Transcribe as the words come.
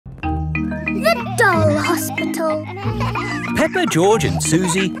The doll hospital. Peppa, George and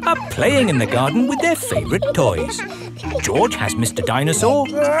Susie are playing in the garden with their favourite toys. George has Mr. Dinosaur,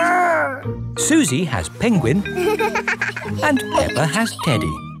 Susie has Penguin and Peppa has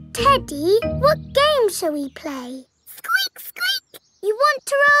Teddy. Teddy, what game shall we play? Squeak, squeak. You want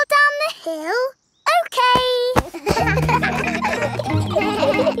to roll down the hill? OK.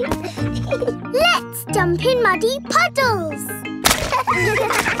 Let's jump in muddy puddles.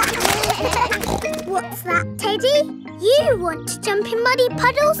 What's that, Teddy? You want to jump in muddy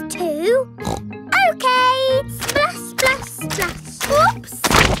puddles too? OK. Splash, splash, splash. Whoops.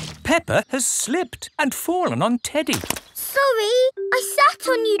 Peppa has slipped and fallen on Teddy. Sorry, I sat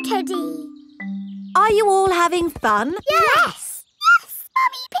on you, Teddy. Are you all having fun? Yes. Yes,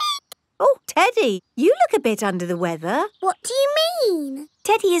 Mummy Pig. Oh, Teddy, you look a bit under the weather. What do you mean?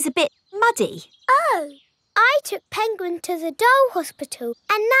 Teddy is a bit muddy. Oh, I took Penguin to the doll hospital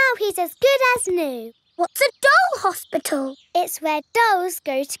and now he's as good as new. What's a doll hospital? It's where dolls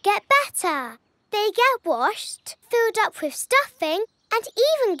go to get better. They get washed, filled up with stuffing and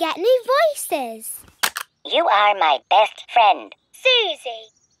even get new voices. You are my best friend. Susie.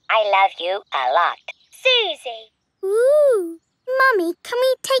 I love you a lot. Susie. Ooh. Mummy, can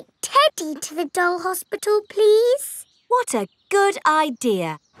we take Teddy to the doll hospital, please? What a good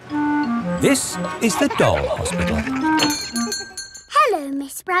idea. This is the doll hospital. Hello,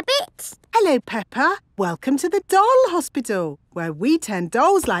 Miss Rabbit. Hello, Peppa. Welcome to the doll hospital, where we turn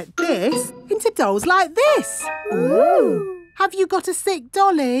dolls like this into dolls like this. Ooh. Have you got a sick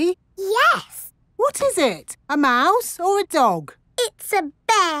dolly? Yes. What is it? A mouse or a dog? It's a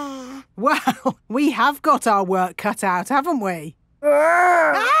bear. Well, we have got our work cut out, haven't we?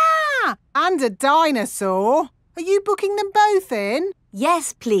 Ah! And a dinosaur. Are you booking them both in?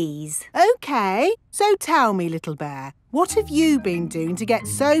 Yes, please. OK. So tell me, little bear, what have you been doing to get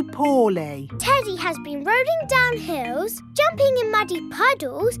so poorly? Teddy has been rolling down hills, jumping in muddy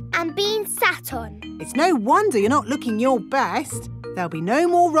puddles and being sat on. It's no wonder you're not looking your best. There'll be no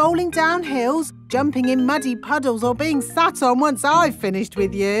more rolling down hills, jumping in muddy puddles or being sat on once I've finished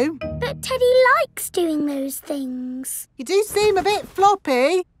with you. But Teddy likes doing those things. You do seem a bit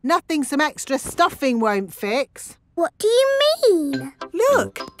floppy. Nothing some extra stuffing won't fix. What do you mean?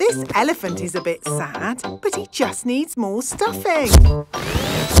 Look, this elephant is a bit sad, but he just needs more stuffing.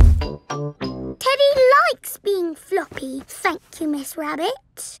 Teddy likes being floppy, thank you, Miss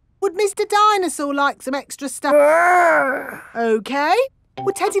Rabbit. Would Mr. Dinosaur like some extra stuff? OK.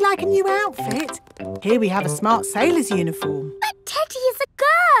 Would Teddy like a new outfit? Here we have a smart sailor's uniform. But Teddy is a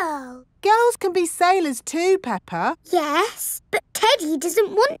girl. Girls can be sailors too, Peppa. Yes, but Teddy doesn't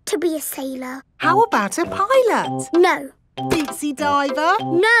want to be a sailor. How about a pilot? No. Deep-sea diver?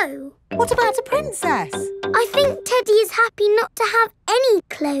 No. What about a princess? I think Teddy is happy not to have any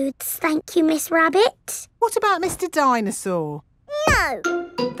clothes, thank you, Miss Rabbit. What about Mr. Dinosaur? No.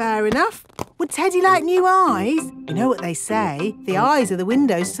 Fair enough. Would Teddy like new eyes? You know what they say, the eyes are the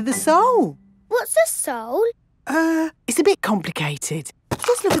windows to the soul. What's a soul? It's a bit complicated.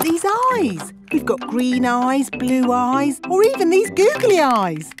 Just look at these eyes. We've got green eyes, blue eyes, or even these googly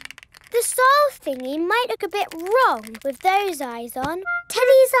eyes. The soul thingy might look a bit wrong with those eyes on.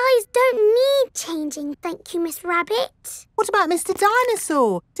 Teddy's eyes don't need changing, thank you, Miss Rabbit. What about Mr.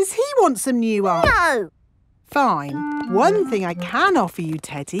 Dinosaur? Does he want some new eyes? No. Fine. One thing I can offer you,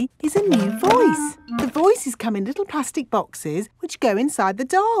 Teddy, is a new voice. The voices come in little plastic boxes which go inside the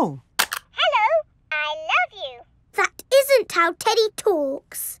doll. Hello, I love you. That isn't how Teddy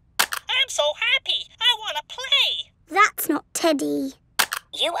talks. I'm so happy. I want to play. That's not Teddy.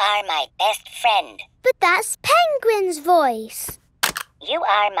 You are my best friend. But that's Penguin's voice. You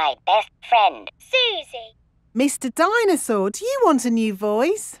are my best friend. Susie. Mr. Dinosaur, do you want a new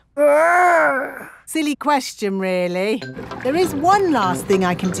voice? Silly question, really. There is one last thing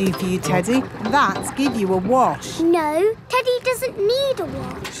I can do for you, Teddy, and that's give you a wash. No, Teddy doesn't need a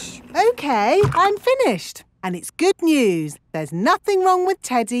wash. OK, I'm finished. And it's good news. There's nothing wrong with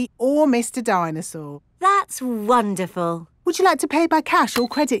Teddy or Mr. Dinosaur. That's wonderful. Would you like to pay by cash or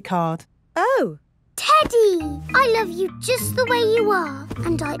credit card? Oh. Teddy, I love you just the way you are,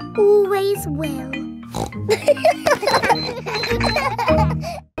 and I always will.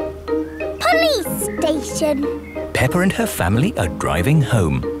 Police station. Peppa and her family are driving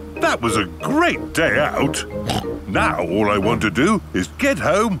home. That was a great day out. Now all I want to do is get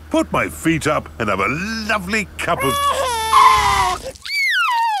home, put my feet up and have a lovely cup of...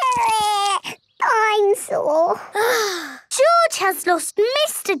 I'm sore. George has lost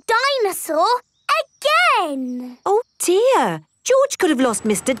Mr. Dinosaur again. Oh, dear. George could have lost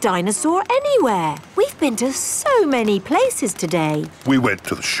Mr. Dinosaur anywhere. We've been to so many places today. We went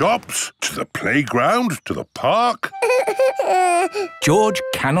to the shops, to the playground, to the park. George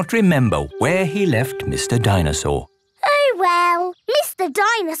cannot remember where he left Mr. Dinosaur. Oh, well, Mr.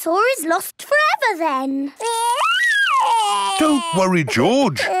 Dinosaur is lost forever then. Don't worry,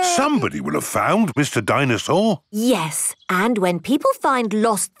 George. Somebody will have found Mr. Dinosaur. Yes, and when people find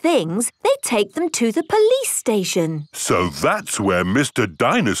lost things, they take them to the police station. So that's where Mr.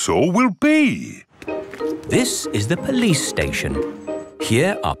 Dinosaur will be. This is the police station.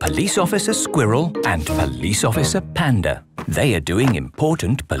 Here are Police Officer Squirrel and Police Officer Panda. They are doing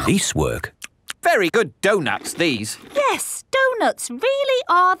important police work. Very good donuts, these. Yes, donuts really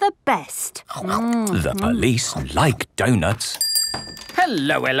are the best. The police like donuts.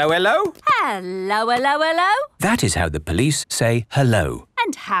 Hello, hello, hello. Hello, hello, hello. That is how the police say hello.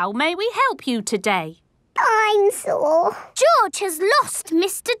 And how may we help you today? Dinosaur. George has lost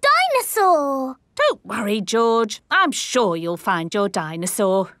Mr. Dinosaur. Don't worry, George. I'm sure you'll find your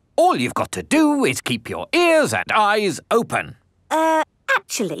dinosaur. All you've got to do is keep your ears and eyes open.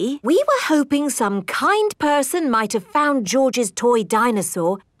 Actually, we were hoping some kind person might have found George's toy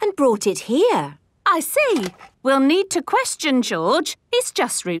dinosaur and brought it here. I see. We'll need to question George. It's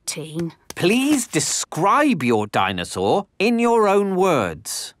just routine. Please describe your dinosaur in your own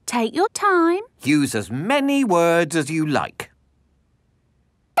words. Take your time. Use as many words as you like.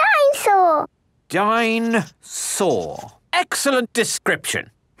 Dinosaur. Dinosaur. Excellent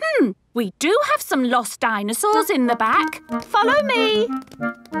description. We do have some lost dinosaurs in the back. Follow me.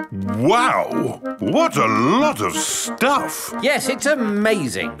 Wow! What a lot of stuff! Yes, it's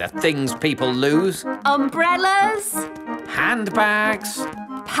amazing the things people lose. Umbrellas. Handbags.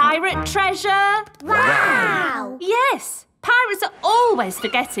 Pirate treasure. Wow! Yes, pirates are always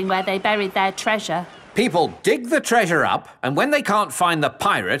forgetting where they buried their treasure. People dig the treasure up, and when they can't find the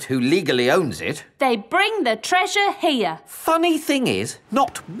pirate who legally owns it, They bring the treasure here. funny thing is,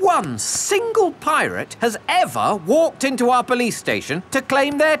 not one single pirate has ever walked into our police station to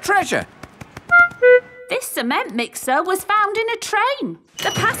claim their treasure. This cement mixer was found in a train.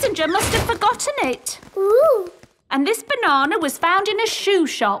 The passenger must have forgotten it. Ooh. And this banana was found in a shoe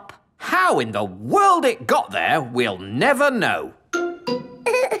shop. How in the world it got there, we'll never know.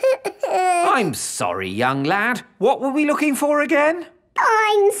 I'm sorry, young lad. What were we looking for again?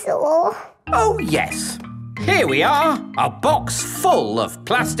 Dinosaur. Oh, yes. Here we are, a box full of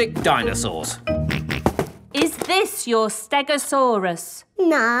plastic dinosaurs. Is this your Stegosaurus?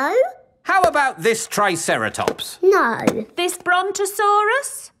 No. How about this Triceratops? No. This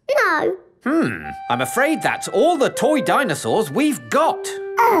Brontosaurus? No. I'm afraid that's all the toy dinosaurs we've got.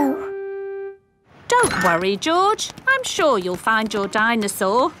 Oh. Don't worry, George. I'm sure you'll find your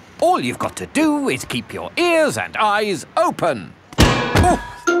dinosaur. All you've got to do is keep your ears and eyes open. Oh,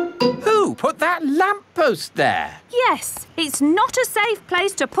 who put that lamppost there? Yes, it's not a safe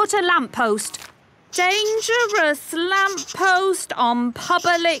place to put a lamppost. Dangerous lamppost on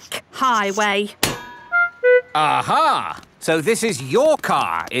public highway. Aha! So this is your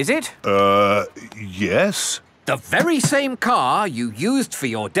car, is it? Yes? The very same car you used for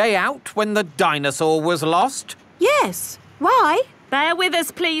your day out when the dinosaur was lost? Yes. Why? Bear with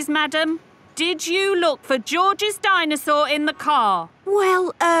us, please, madam. Did you look for George's dinosaur in the car?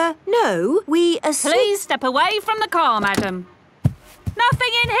 Well, no. We Please step away from the car, madam.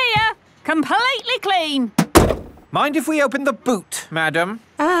 Nothing in here. Completely clean. Mind if we open the boot, madam?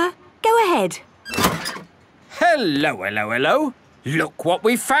 Go ahead. Hello, hello, hello. Look what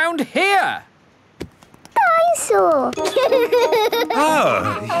we found here. Dinosaur.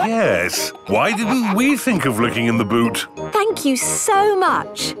 Ah, yes. Why didn't we think of looking in the boot? Thank you so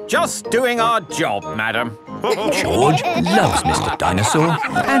much. Just doing our job, madam. George loves Mr. Dinosaur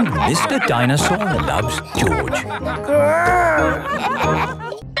and Mr. Dinosaur loves George.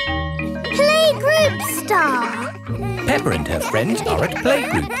 Playgroup star. Peppa and her friends are at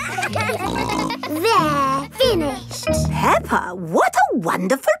playgroup. There. Finished. Peppa, what a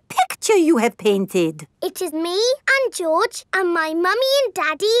wonderful picture you have painted. It is me and George and my mummy and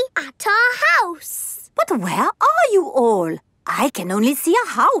daddy at our house. But where are you all? I can only see a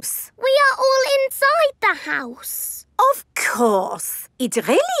house. We are all inside the house. Of course. It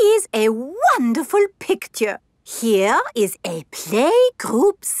really is a wonderful picture. Here is a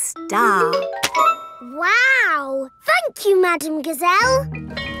playgroup star. Wow! Thank you, Madam Gazelle.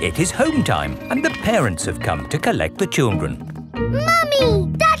 It is home time and the parents have come to collect the children.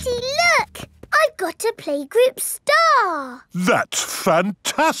 Mummy! Daddy, look! I've got a playgroup star. That's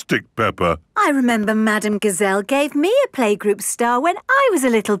fantastic, Peppa. I remember Madame Gazelle gave me a playgroup star when I was a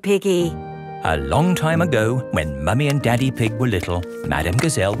little piggy. A long time ago, when Mummy and Daddy Pig were little, Madame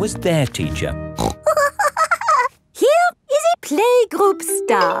Gazelle was their teacher. Here is a playgroup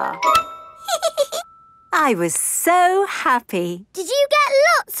star. I was so happy. Did you get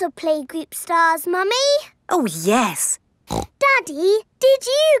lots of playgroup stars, Mummy? Oh, yes. Daddy, did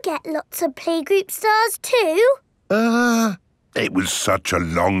you get lots of playgroup stars too? It was such a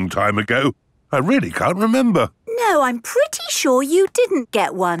long time ago. I really can't remember. No, I'm pretty sure you didn't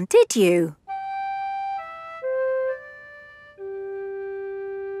get one, did you?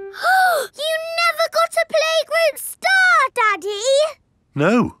 You never got a playgroup star, Daddy!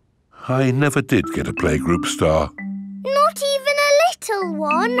 No, I never did get a playgroup star. Not even a little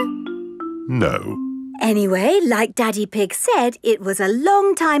one? No. Anyway, like Daddy Pig said, it was a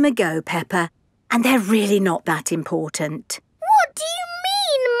long time ago, Peppa, and they're really not that important. What do you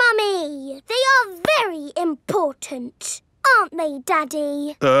mean, Mummy? They are very important, aren't they,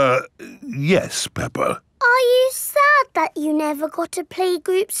 Daddy? Yes, Peppa. Are you sad that you never got a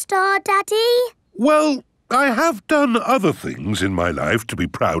playgroup star, Daddy? Well, I have done other things in my life to be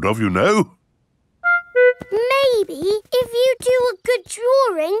proud of, you know. Maybe if you do a good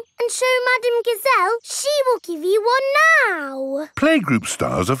drawing and show Madame Gazelle, she will give you one now. Playgroup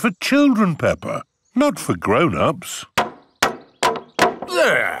stars are for children, Peppa, not for grown-ups.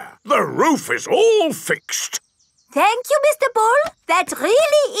 There! The roof is all fixed. Thank you, Mr. Bull. That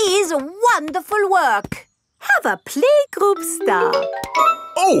really is wonderful work. Have a playgroup star.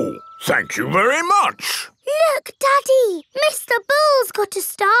 Oh, thank you very much. Look, Daddy, Mr. Bull's got a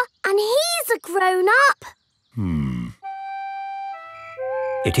star and he's a grown-up.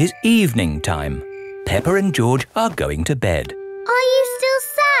 It is evening time. Peppa and George are going to bed. Are you still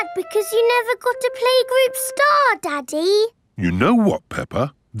sad because you never got a playgroup star, Daddy? You know what,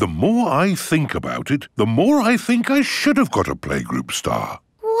 Peppa? The more I think about it, the more I think I should have got a playgroup star.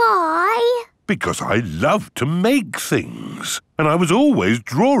 Why? Because I love to make things. And I was always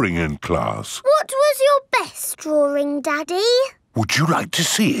drawing in class. What was your best drawing, Daddy? Would you like to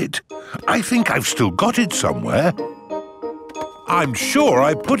see it? I think I've still got it somewhere. I'm sure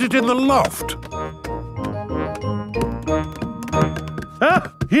I put it in the loft.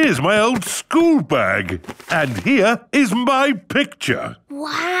 Ah, here's my old school bag. And here is my picture.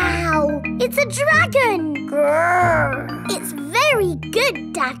 Wow, it's a dragon. Grrr. It's very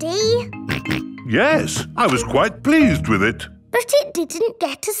good, Daddy. Yes, I was quite pleased with it. But it didn't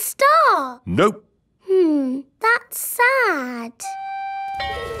get a star. Nope. That's sad.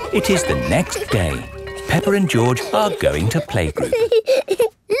 It is the next day. Peppa and George are going to playgroup.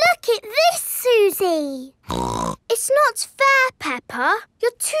 Look at this, Susie. It's not fair, Peppa.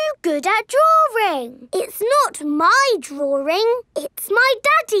 You're too good at drawing. It's not my drawing. It's my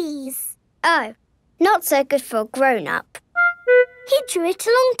Daddy's. Oh, not so good for a grown-up. He drew it a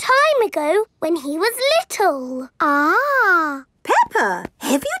long time ago when he was little. Ah. Peppa,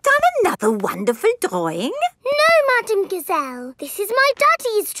 have you done another wonderful drawing? No, Madame Gazelle. This is my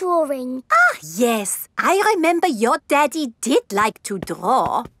Daddy's drawing. Ah, yes. I remember your daddy did like to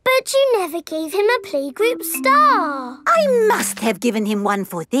draw. But you never gave him a playgroup star. I must have given him one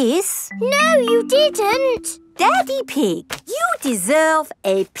for this. No, you didn't. Daddy Pig, you deserve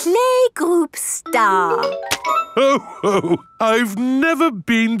a playgroup star. Oh, I've never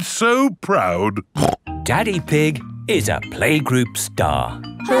been so proud. Daddy Pig is a playgroup star.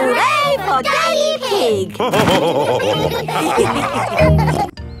 Hooray for Daddy Pig!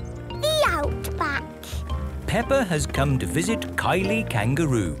 The Outback. Peppa has come to visit Kylie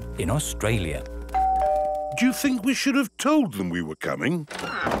Kangaroo in Australia. Do you think we should have told them we were coming?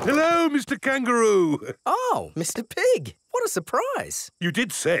 Hello, Mr. Kangaroo. Oh, Mr. Pig. What a surprise. You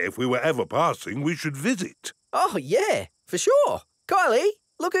did say if we were ever passing, we should visit. Oh, yeah, for sure. Kylie,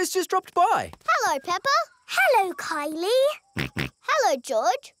 look who's just dropped by. Hello, Peppa. Hello, Kylie. Hello,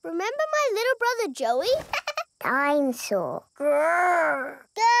 George. Remember my little brother Joey? Dinosaur. Grrr.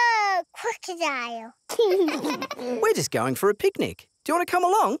 Grrr, crocodile. We're just going for a picnic. Do you want to come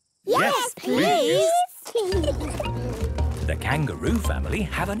along? Yes, please. The kangaroo family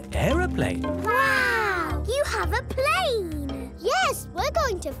have an aeroplane. Wow, you have a plane. Yes, we're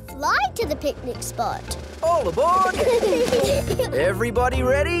going to fly to the picnic spot. All aboard! Everybody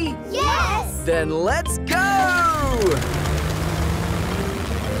ready? Yes. Then let's go!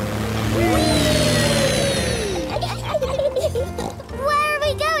 Where are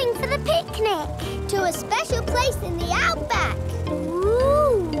we going for the picnic? To a special place in the outback.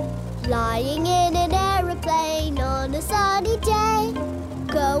 Ooh. Flying in an aeroplane on a sunny day.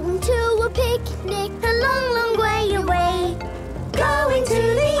 Going to a picnic a long, long way away. Going to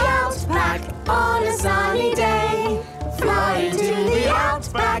the outback on a sunny day. Flying to the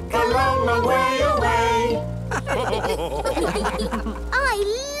outback a long, long way I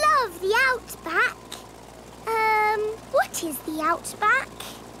love the outback. What is the outback?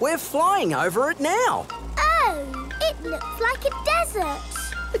 We're flying over it now. Oh, it looks like a desert.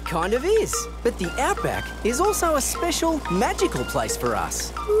 It kind of is. But the outback is also a special, magical place for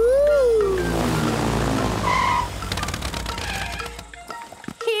us. Ooh.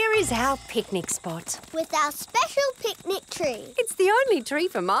 Here is our picnic spot. With our special picnic tree. It's the only tree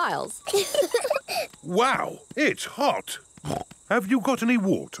for miles. Wow, it's hot. Have you got any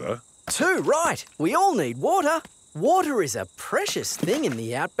water? Too right. We all need water. Water is a precious thing in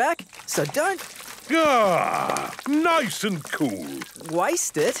the outback, so don't Ah, nice and cool.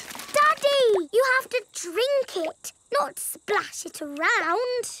 waste it. Daddy, you have to drink it, not splash it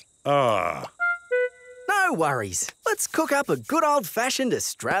around. Ah, No worries. Let's cook up a good old-fashioned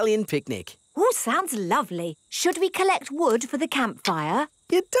Australian picnic. Oh, sounds lovely. Should we collect wood for the campfire?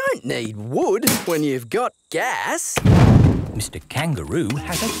 You don't need wood when you've got gas. Mr. Kangaroo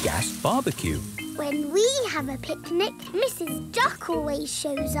has a gas barbecue. When we have a picnic, Mrs. Duck always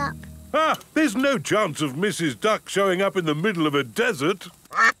shows up. there's no chance of Mrs. Duck showing up in the middle of a desert.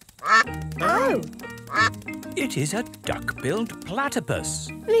 Oh. It is a duck-billed platypus.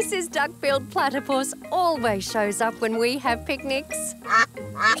 Mrs. Duck-billed Platypus always shows up when we have picnics.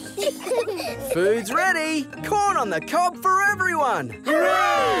 Food's ready. Corn on the cob for everyone.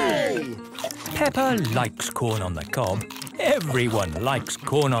 Hooray! Peppa likes corn on the cob. Everyone likes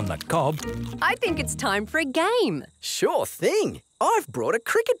corn on the cob. I think it's time for a game. Sure thing. I've brought a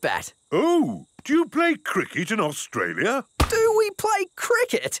cricket bat. Oh, do you play cricket in Australia? Do we play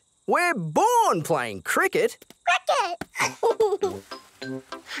cricket? We're born playing cricket. Cricket!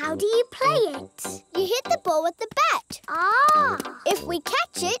 How do you play it? You hit the ball with the bat. Ah! If we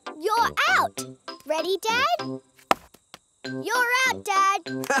catch it, you're out. Ready, Dad? You're out, Dad.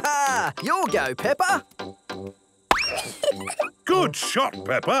 Ha! You'll go, Peppa. Good shot,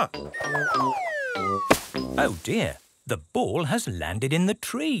 Peppa. Oh dear, the ball has landed in the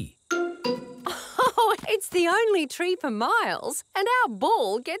tree. Oh, it's the only tree for miles, and our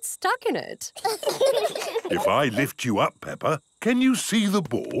ball gets stuck in it. If I lift you up, Peppa, can you see the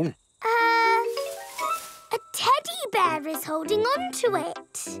ball? A teddy bear is holding on to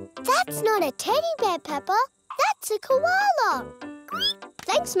it. That's not a teddy bear, Peppa. That's a koala.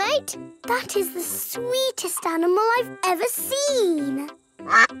 Thanks, mate. That is the sweetest animal I've ever seen.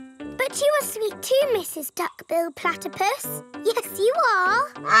 But you are sweet too, Mrs. Duck-billed Platypus. Yes, you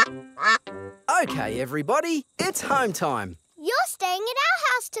are. OK, everybody, it's home time. You're staying at our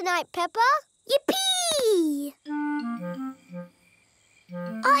house tonight, Peppa. Yippee!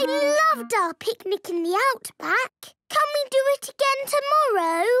 I loved our picnic in the outback. Can we do it again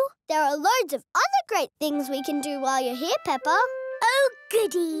tomorrow? There are loads of other great things we can do while you're here, Peppa. Oh,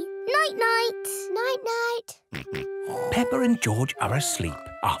 goody. Night-night. Night-night. Peppa and George are asleep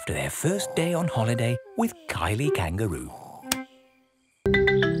after their first day on holiday with Kylie Kangaroo.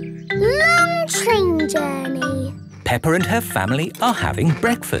 Long train journey. Peppa and her family are having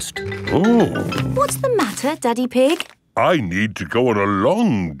breakfast. Oh, What's the matter, Daddy Pig? I need to go on a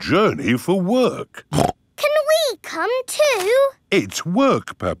long journey for work. Can we come too? It's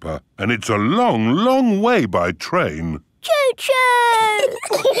work, Peppa, and it's a long, long way by train. Choo-choo!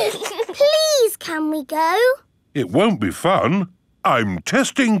 Please, can we go? It won't be fun. I'm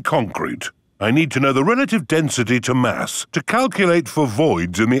testing concrete. I need to know the relative density to mass to calculate for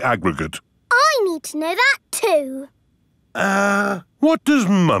voids in the aggregate. I need to know that too. What does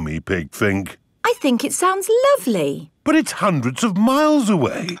Mummy Pig think? I think it sounds lovely. But it's hundreds of miles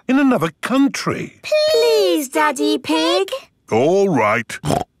away, in another country. Please, Daddy Pig. All right.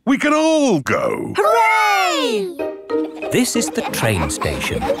 We can all go. Hooray! This is the train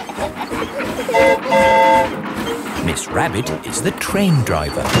station. Miss Rabbit is the train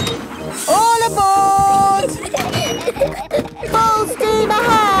driver. All aboard! Full steam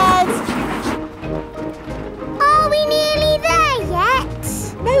ahead! Are we nearly there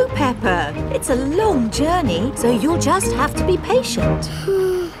yet? No, Peppa. It's a long journey, so you'll just have to be patient.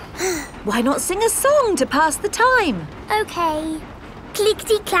 Why not sing a song to pass the time? OK.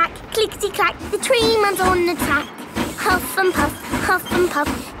 Clickety-clack, clickety-clack, the train runs on the track. Huff and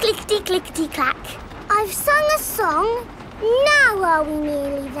puff, clickety-clickety-clack. I've sung a song. Now are we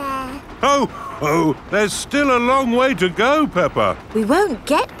nearly there? Oh, there's still a long way to go, Peppa. We won't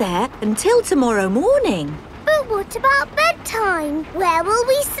get there until tomorrow morning. But what about bedtime? Where will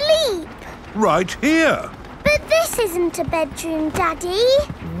we sleep? Right here. But this isn't a bedroom, Daddy.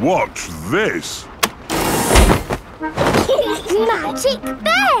 Watch this. Magic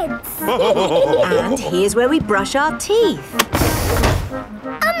beds! And here's where we brush our teeth.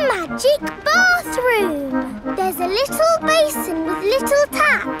 A magic bathroom! There's a little basin with little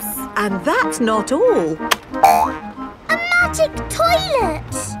taps. And that's not all. A magic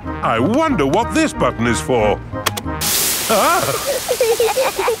toilet. I wonder what this button is for. Ah!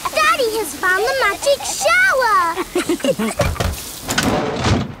 Daddy has found the magic shower.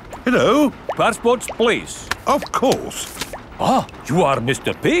 Hello? Passports, please. Of course. Ah, you are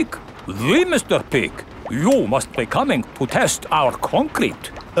Mr. Pig? The Mr. Pig. You must be coming to test our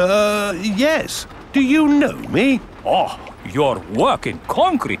concrete. Yes. Do you know me? Oh, your work in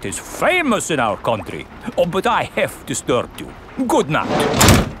concrete is famous in our country. Oh, but I have disturbed you. Good night.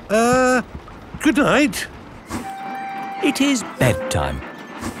 Good night. It is bedtime.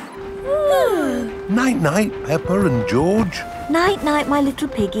 Night-night, Peppa and George. Night-night, my little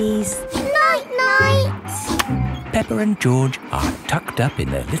piggies. Night-night. Peppa and George are tucked up in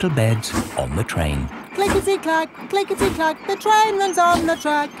their little beds on the train. Clickety-clack, clickety-clack, the train runs on the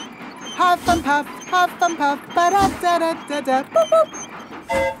track. Huff and puff, ba-da-da-da-da, boop, boop.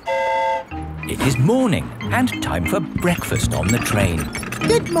 It is morning and time for breakfast on the train.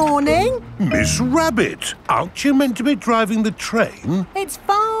 Good morning. Miss Rabbit, aren't you meant to be driving the train? It's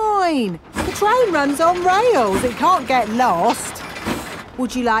fine. The train runs on rails. It can't get lost.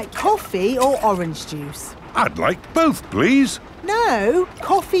 Would you like coffee or orange juice? I'd like both, please. No,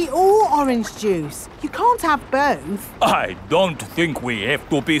 coffee or orange juice. You can't have both. I don't think we have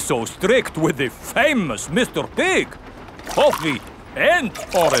to be so strict with the famous Mr. Pig. Coffee and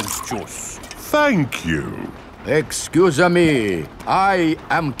orange juice. Thank you. Excuse me, I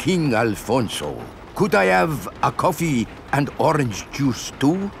am King Alfonso. Could I have a coffee and orange juice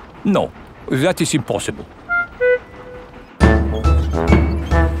too? No, that is impossible.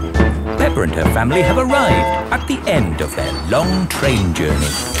 Peppa and her family have arrived at the end of their long train journey.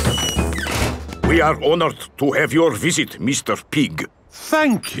 We are honored to have your visit, Mr. Pig.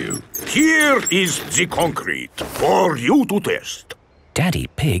 Thank you. Here is the concrete for you to test. Daddy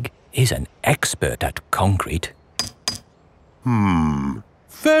Pig is an expert at concrete.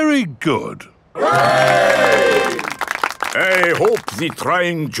 Very good. I hope the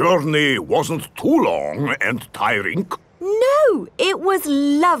train journey wasn't too long and tiring. No, it was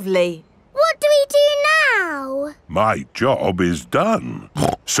lovely. What do we do now? My job is done,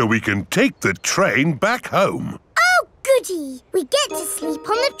 so we can take the train back home. Oh, goody! We get to sleep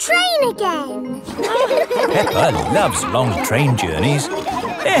on the train again. Peppa loves long train journeys.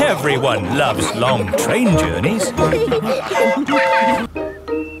 Everyone loves long train journeys.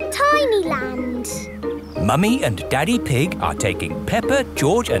 Tinyland. Mummy and Daddy Pig are taking Peppa,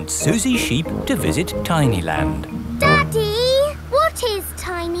 George and Susie Sheep to visit Tinyland. Daddy, what is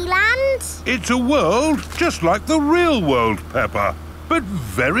Tinyland? It's a world just like the real world, Peppa, but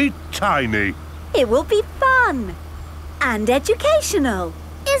very tiny. It will be fun and educational.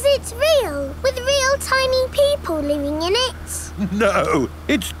 Is it real, with real tiny people living in it? No,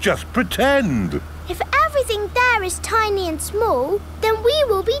 it's just pretend. If everything there is tiny and small, then we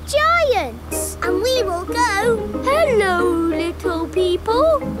will be giants. And we will go, hello, little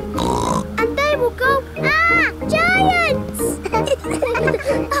people. And they will go, ah, giants!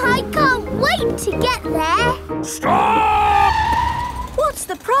 I can't wait to get there. Stop! What's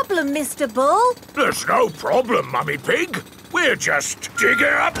the problem, Mr. Bull? There's no problem, Mummy Pig. We're just digging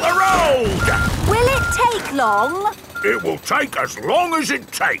up the road. Will it take long? It will take as long as it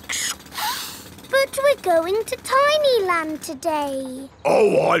takes. But we're going to Tinyland today.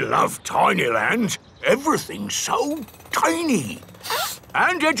 Oh, I love Tinyland. Everything's so tiny.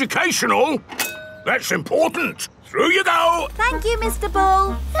 And educational. That's important. Through you go. Thank you, Mr.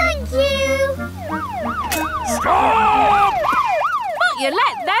 Bull. Thank you. Stop! But you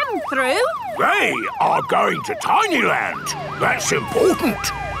let them through. They are going to Tinyland. That's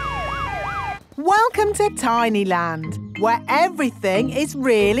important. Welcome to Tinyland, where everything is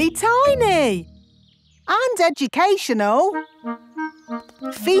really tiny. And educational.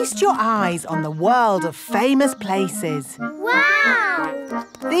 Feast your eyes on the world of famous places. Wow!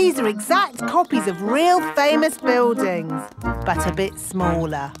 These are exact copies of real famous buildings, but a bit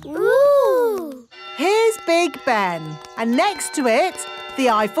smaller. Ooh! Here's Big Ben, and next to it, the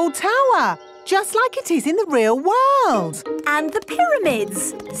Eiffel Tower, just like it is in the real world. And the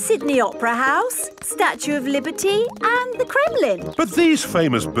pyramids, Sydney Opera House, Statue of Liberty and the Kremlin. But these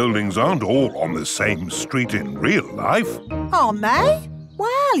famous buildings aren't all on the same street in real life. Aren't they?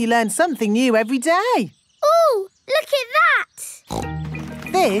 Well, you learn something new every day. Ooh, look at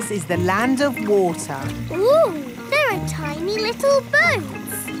that! This is the land of water. Ooh, there are tiny little boats.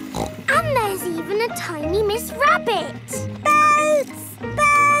 And there's even a tiny Miss Rabbit. Boats!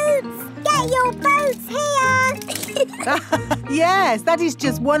 Boats! Get your boats here! Yes, that is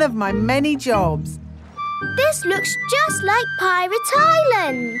just one of my many jobs. This looks just like Pirate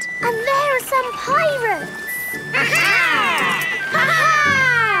Island. And there are some pirates.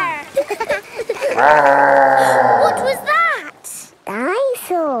 What was that?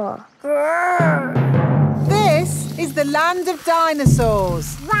 Dinosaur. This is the land of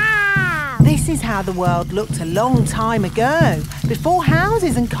dinosaurs. Wow! This is how the world looked a long time ago, before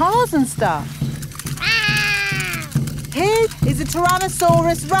houses and cars and stuff. Here is a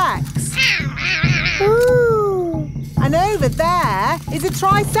Tyrannosaurus Rex. Ooh! And over there is a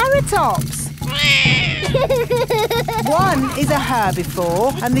Triceratops. One is a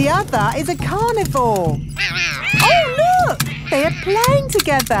herbivore and the other is a carnivore. Oh, look! They are playing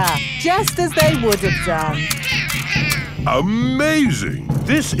together, just as they would have done. Amazing!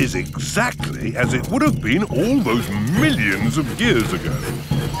 This is exactly as it would have been all those millions of years ago.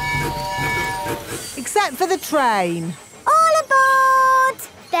 Except for the train. All aboard!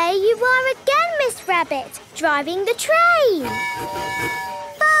 There you are again, Miss Rabbit, driving the train.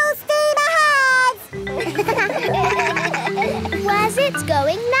 Full steam ahead! Where's it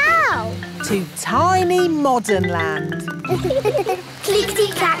going now? To tiny modern land.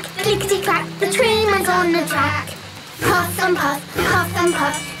 Clickety-clack, clickety-clack, the train was on the track. Puff and puff,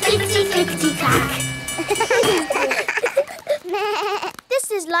 clickety-clickety-clack.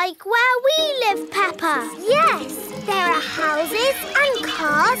 This is like where we live, Peppa. Yes, there are houses and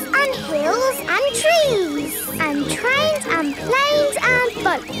cars and hills and trees and trains and planes and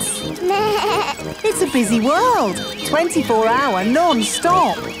boats. It's a busy world. 24-hour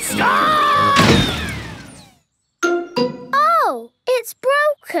non-stop. Stop! Oh, it's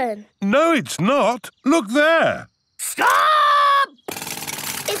broken. No, it's not. Look there. Stop!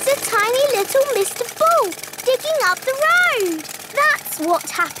 It's a tiny little Mr. Ball digging up the road. That's what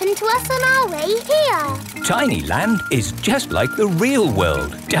happened to us on our way here. Tiny Land is just like the real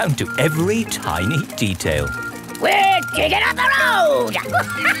world, down to every tiny detail. We're digging up the road!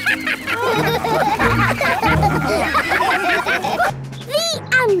 The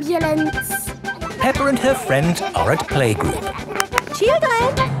ambulance. Peppa and her friends are at playgroup.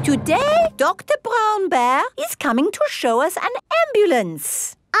 Children, today Dr. Brown Bear is coming to show us an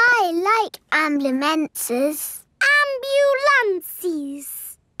ambulance. I like ambulances.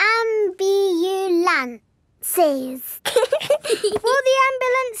 Ambulances. Ambulances. Will the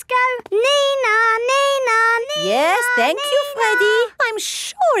ambulance go Nina, Nina, Nina? Yes, thank you, Freddy. I'm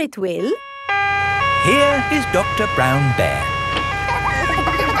sure it will. Here is Dr. Brown Bear.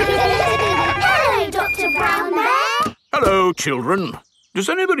 Hello, Dr. Brown Bear. Hello, children. Does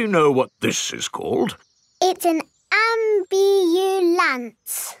anybody know what this is called? It's an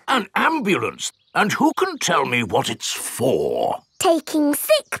ambulance. An ambulance? And who can tell me what it's for? Taking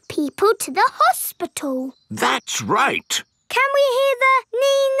sick people to the hospital. That's right. Can we hear the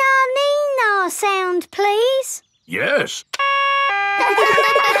Nina, Nina sound, please? Yes.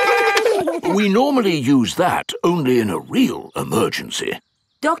 We normally use that only in a real emergency.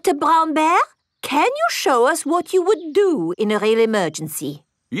 Dr. Brown Bear, can you show us what you would do in a real emergency?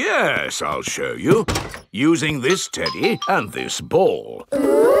 Yes, I'll show you. Using this teddy and this ball.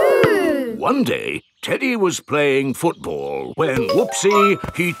 Ooh. One day, Teddy was playing football when, whoopsie,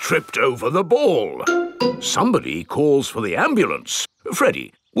 he tripped over the ball. Somebody calls for the ambulance.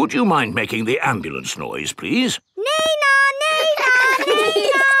 Freddy, would you mind making the ambulance noise, please? Nina, Nina,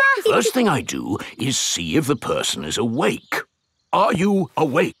 Nina! First thing I do is see if the person is awake. Are you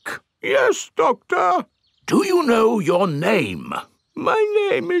awake? Yes, Doctor. Do you know your name? My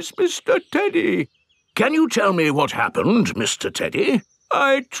name is Mr. Teddy. Can you tell me what happened, Mr. Teddy?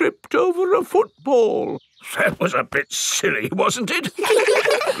 I tripped over a football. That was a bit silly, wasn't it?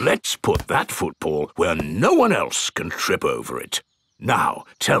 Let's put that football where no one else can trip over it. Now,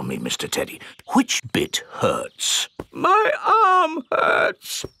 tell me, Mr. Teddy, which bit hurts? My arm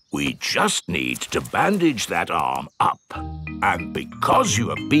hurts. We just need to bandage that arm up. And because you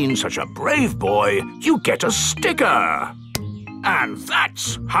have been such a brave boy, you get a sticker. And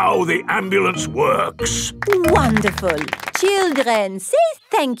that's how the ambulance works. Wonderful. Children, say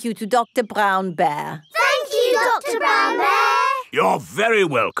thank you to Dr. Brown Bear. Thank you, Dr. Brown Bear. You're very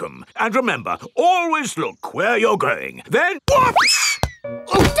welcome. And remember, always look where you're going. Then, whoops!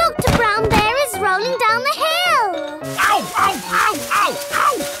 Dr. Brown Bear is rolling down the hill. Ow, ow, ow, ow,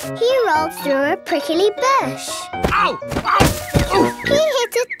 ow! He rolled through a prickly bush. Ow, ow! He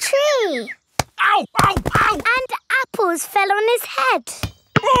hit a tree. Ow, ow, ow! And apples fell on his head.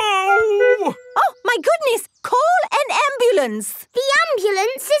 Oh! Oh, my goodness! Call an ambulance! The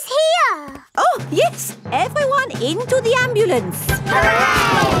ambulance is here! Oh, yes! Everyone into the ambulance!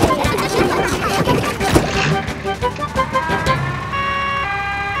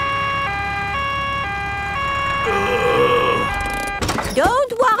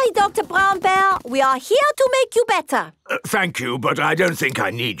 We are here to make you better. Thank you, but I don't think I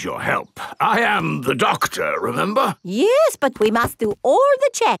need your help. I am the doctor, remember? Yes, but we must do all the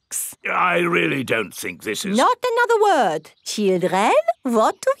checks. I really don't think this is... Not another word. Children,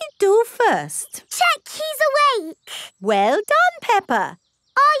 what do we do first? Check he's awake. Well done, Peppa.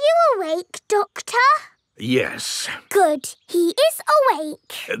 Are you awake, Doctor? Yes. Good. He is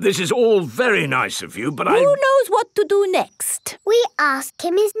awake. This is all very nice of you, but Who knows what to do next? We ask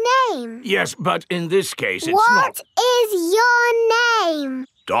him his name. Yes, but in this case it's What is your name?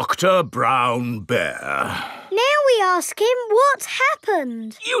 Dr. Brown Bear. Now we ask him what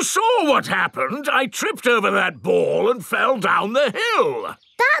happened. You saw what happened. I tripped over that ball and fell down the hill.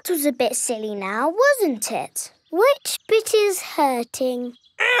 That was a bit silly now, wasn't it? Which bit is hurting?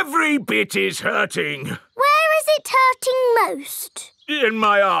 Every bit is hurting. Where is it hurting most? In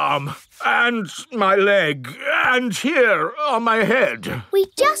my arm, and my leg, and here on my head. We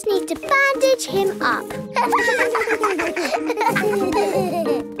just need to bandage him up.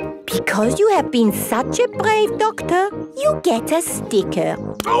 Because you have been such a brave doctor, you get a sticker.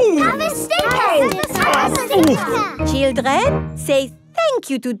 Oh! Have a sticker! Have a sticker! Children, say thank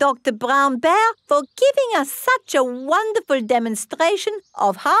you to Dr. Brown Bear for giving us such a wonderful demonstration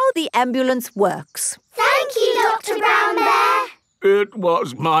of how the ambulance works. Thank you, Dr. Brown Bear. It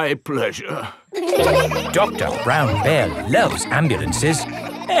was my pleasure. Dr. Brown Bear loves ambulances.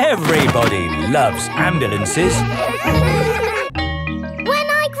 Everybody loves ambulances. When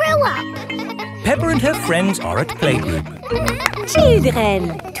I grow up. Peppa and her friends are at playgroup.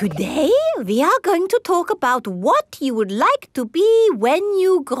 Children, today we are going to talk about what you would like to be when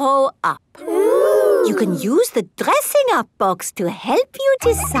you grow up. Ooh. You can use the dressing up box to help you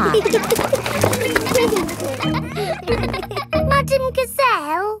decide. Madam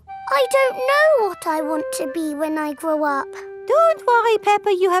Gazelle, I don't know what I want to be when I grow up. Don't worry,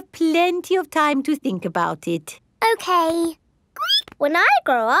 Peppa, you have plenty of time to think about it. OK. When I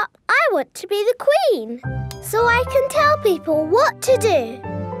grow up, I want to be the Queen, so I can tell people what to do.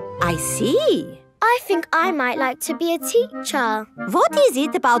 I see. I think I might like to be a teacher. What is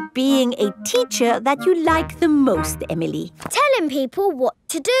it about being a teacher that you like the most, Emily? Telling people what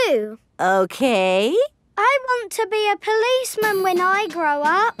to do. OK. I want to be a policeman when I grow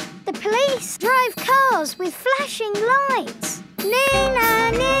up. The police drive cars with flashing lights.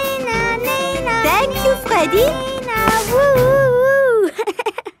 Nina, Nina, Nina. Thank you, Freddie. Nina, woo.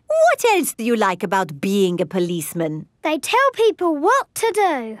 What else do you like about being a policeman? They tell people what to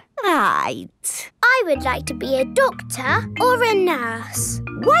do. Right. I would like to be a doctor or a nurse.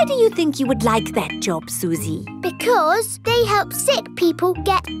 Why do you think you would like that job, Susie? Because they help sick people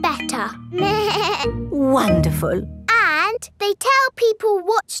get better. Wonderful. And they tell people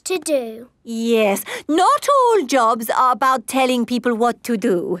what to do. Yes, not all jobs are about telling people what to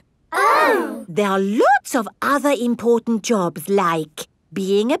do. Oh! There are lots of other important jobs like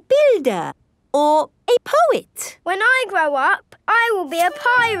being a builder or a poet. When I grow up, I will be a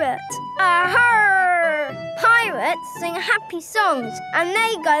pirate. Aha! Pirates sing happy songs and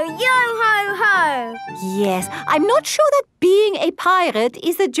they go yo-ho-ho. Yes, I'm not sure that being a pirate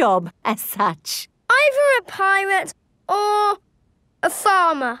is a job as such. Either a pirate or a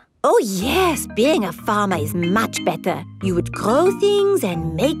farmer. Oh yes, being a farmer is much better. You would grow things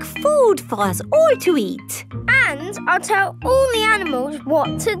and make food for us all to eat. And I'll tell all the animals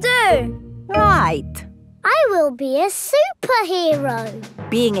what to do. Right. I will be a superhero.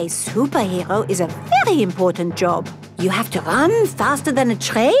 Being a superhero is a very important job. You have to run faster than a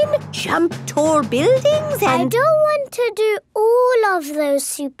train, jump tall buildings and... I don't want to do all of those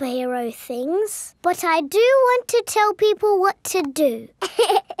superhero things, but I do want to tell people what to do.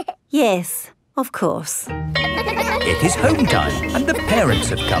 Yes, of course. It is home time and the parents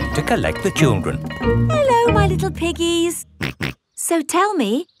have come to collect the children. Hello, my little piggies. So tell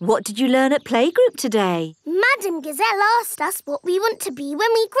me, what did you learn at playgroup today? Madam Gazelle asked us what we want to be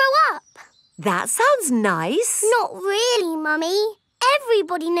when we grow up. That sounds nice. Not really, Mummy.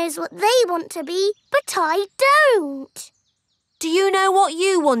 Everybody knows what they want to be, but I don't. Do you know what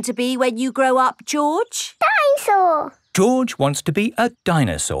you want to be when you grow up, George? Dinosaur. George wants to be a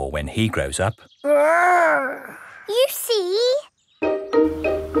dinosaur when he grows up. You see?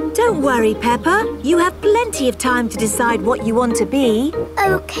 Don't worry, Peppa. You have plenty of time to decide what you want to be.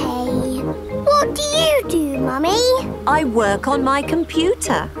 OK. What do you do, Mummy? I work on my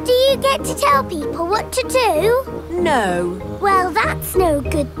computer. Do you get to tell people what to do? No. Well, that's no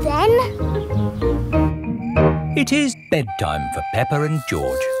good then. It is bedtime for Peppa and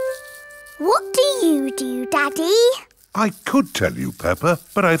George. What do you do, Daddy? I could tell you, Peppa,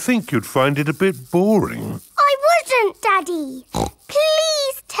 but I think you'd find it a bit boring. I wouldn't, Daddy.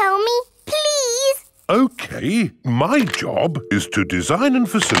 Please tell me, please. OK, my job is to design and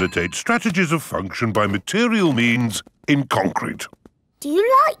facilitate strategies of function by material means in concrete. Do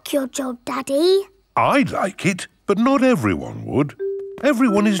you like your job, Daddy? I like it, but not everyone would.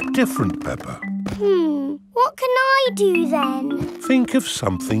 Everyone is different, Peppa. What can I do then? Think of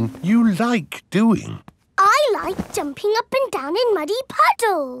something you like doing. I like jumping up and down in muddy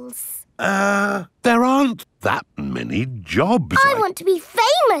puddles. There aren't that many jobs. I want to be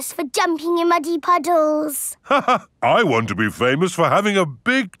famous for jumping in muddy puddles. I want to be famous for having a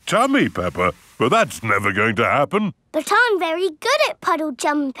big tummy, Peppa, but that's never going to happen. But I'm very good at puddle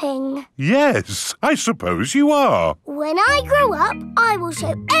jumping. Yes, I suppose you are. When I grow up, I will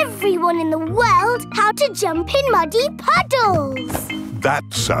show everyone in the world how to jump in muddy puddles. That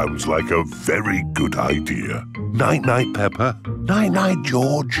sounds like a very good idea. Night-night, Peppa. Night-night,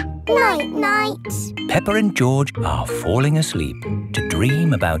 George. Night-night. Peppa and George are falling asleep to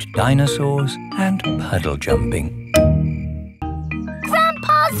dream about dinosaurs and puddle jumping.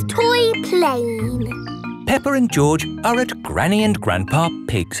 Grandpa's toy plane. Peppa and George are at Granny and Grandpa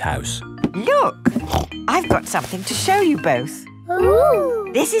Pig's house. Look, I've got something to show you both. Ooh.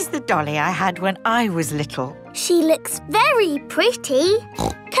 This is the dolly I had when I was little. She looks very pretty.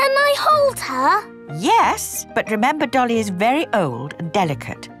 Can I hold her? Yes, but remember Dolly is very old and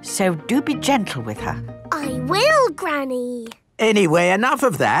delicate, so do be gentle with her. I will, Granny. Anyway, enough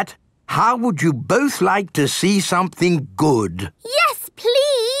of that. How would you both like to see something good? Yes,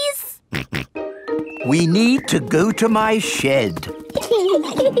 please. We need to go to my shed.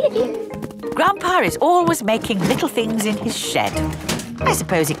 Grandpa is always making little things in his shed. I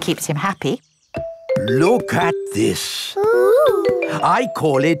suppose it keeps him happy. Look at this. Ooh. I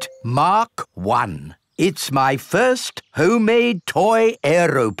call it Mark 1. It's my first homemade toy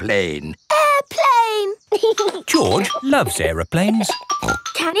aeroplane. Airplane! George loves aeroplanes.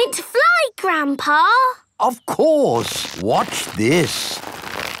 Can it fly, Grandpa? Of course. Watch this.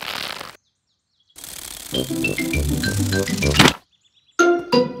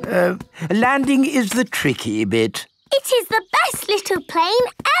 Landing is the tricky bit. It is the best little plane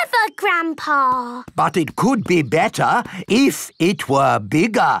ever, Grandpa. But it could be better if it were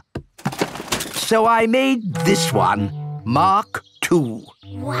bigger. So I made this one, Mark 2.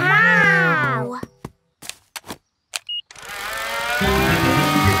 Wow!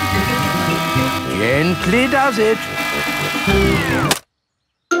 Gently does it.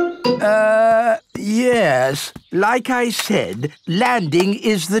 Yes. Like I said, landing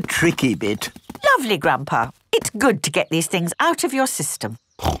is the tricky bit. Lovely, Grandpa. It's good to get these things out of your system.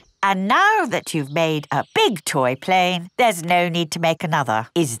 And now that you've made a big toy plane, there's no need to make another,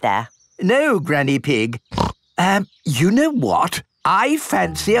 is there? No, Granny Pig. You know what? I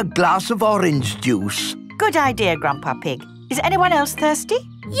fancy a glass of orange juice. Good idea, Grandpa Pig. Is anyone else thirsty?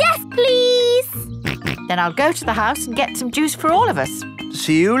 Yes, please. Then I'll go to the house and get some juice for all of us.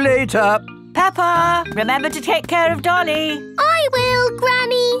 See you later. Peppa, remember to take care of Dolly. I will,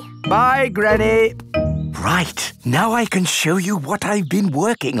 Granny. Bye, Granny. Right, now I can show you what I've been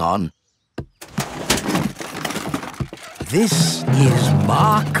working on. This is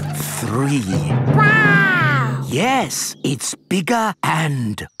Mark 3. Wow! Yes, it's bigger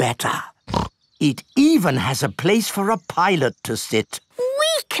and better. It even has a place for a pilot to sit.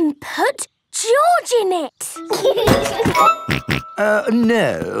 We can put George in it.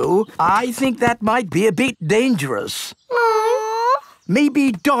 No. I think that might be a bit dangerous. Aww.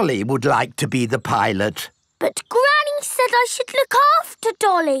 Maybe Dolly would like to be the pilot. But Granny said I should look after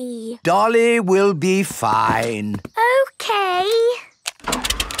Dolly. Dolly will be fine. OK.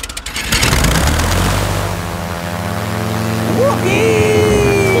 Whoopee!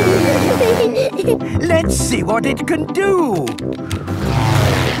 Let's see what it can do.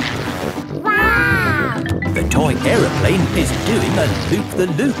 Wow! The toy aeroplane is doing a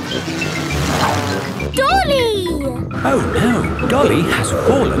loop-the-loop. Dolly! Oh no, Dolly has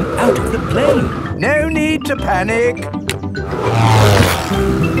fallen out of the plane. No need to panic.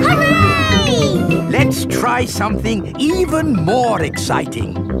 Hooray! Let's try something even more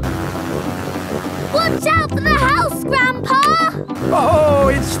exciting. Watch out for the house, Grandpa! Oh,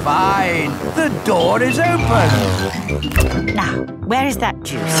 it's fine. The door is open. Now, where is that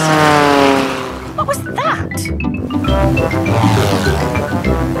juice? What was that?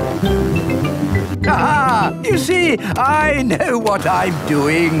 Ah, you see, I know what I'm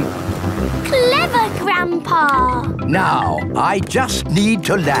doing. Clever, Grandpa. Now, I just need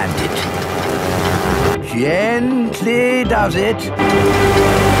to land it. Gently does it.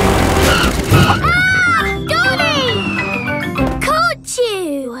 Ah! Dolly! Caught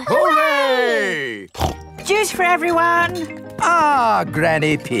you! Hooray! Juice for everyone. Ah,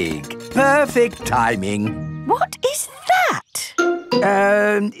 Granny Pig. perfect timing. What is that?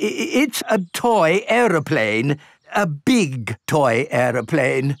 It's a toy aeroplane. A big toy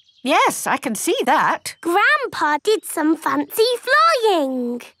aeroplane. Yes, I can see that. Grandpa did some fancy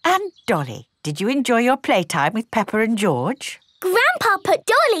flying. And Dolly, did you enjoy your playtime with Peppa and George? Grandpa put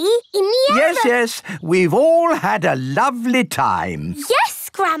Dolly in the air. Yes. We've all had a lovely time. Yes,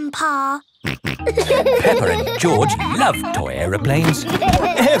 Grandpa. Peppa and George love toy aeroplanes.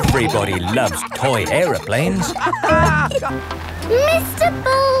 Everybody loves toy aeroplanes. Mr.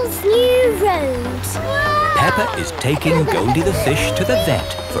 Bull's new road. Peppa is taking Goldie the fish to the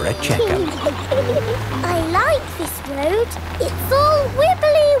vet for a checkup. I like this road. It's all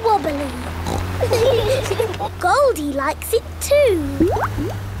wibbly-wobbly. Goldie likes it too.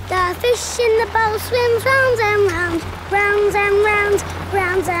 The fish in the bowl swims round and round, round and round,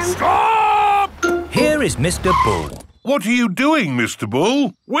 round and... Stop! Here is Mr. Bull. What are you doing, Mr.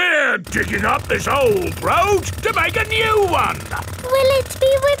 Bull? We're digging up this old road to make a new one. Will it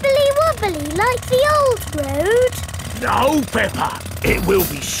be wibbly-wobbly like the old road? No, Peppa. It will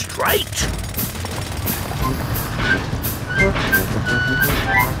be straight.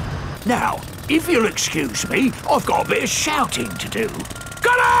 Now, if you'll excuse me, I've got a bit of shouting to do.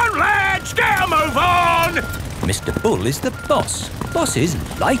 Come on, lads! Get a move on! Mr. Bull is the boss. Bosses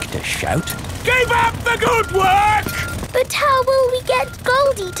like to shout. Keep up the good work! But how will we get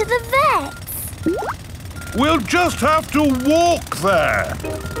Goldie to the vet? We'll just have to walk there.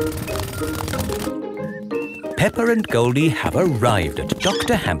 Peppa and Goldie have arrived at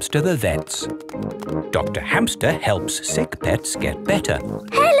Dr. Hamster the vet's. Dr. Hamster helps sick pets get better.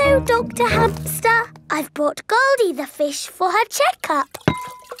 Hello, Dr. Hamster. I've brought Goldie the fish for her checkup.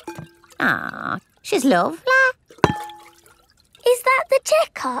 Ah, she's lovely. Is that the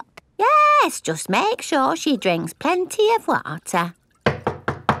checkup? Yes, just make sure she drinks plenty of water.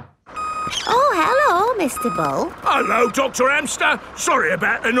 Oh, hello, Mr. Bull. Hello, Dr. Hamster. Sorry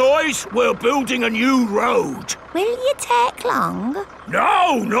about the noise. We're building a new road. Will you take long?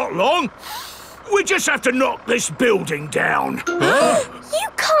 No, not long. We just have to knock this building down. You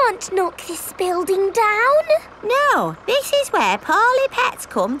can't knock this building down. No, this is where poorly pets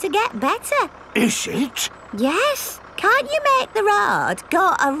come to get better. Is it? Yes. Can't you make the road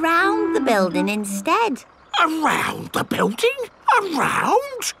go around the building instead? Around the building?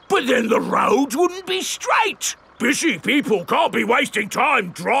 Around? But then the road wouldn't be straight. Busy people can't be wasting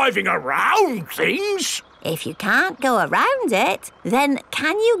time driving around things. If you can't go around it, then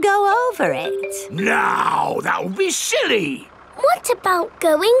can you go over it? No, that would be silly. What about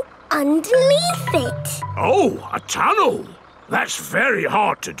going underneath it? Oh, a tunnel. That's very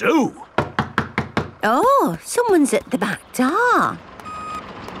hard to do. Oh, someone's at the back door.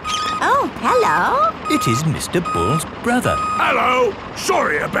 Oh, hello. It is Mr. Bull's brother. Hello.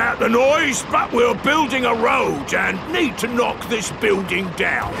 Sorry about the noise, but we're building a road and need to knock this building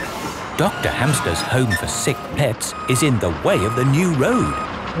down. Dr. Hamster's home for sick pets is in the way of the new road.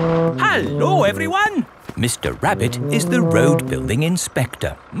 Hello, everyone. Mr. Rabbit is the road building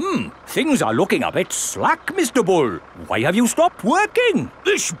inspector. Things are looking a bit slack, Mr. Bull. Why have you stopped working?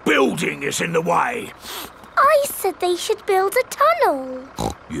 This building is in the way. I said they should build a tunnel.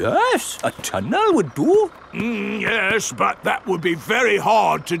 Yes, a tunnel would do. Yes, but that would be very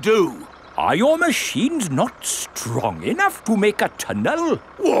hard to do. Are your machines not strong enough to make a tunnel?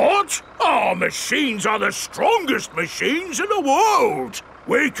 What? Our machines are the strongest machines in the world.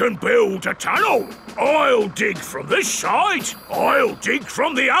 We can build a tunnel. I'll dig from this side, I'll dig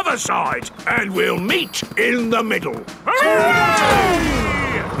from the other side, and we'll meet in the middle. Hooray!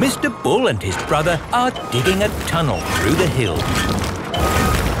 Mr. Bull and his brother are digging a tunnel through the hill.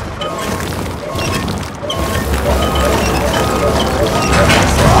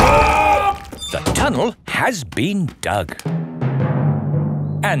 The tunnel has been dug.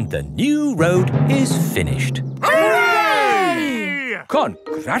 And the new road is finished. Hooray!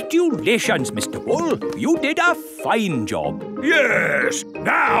 Congratulations, Mr. Bull. You did a fine job. Yes.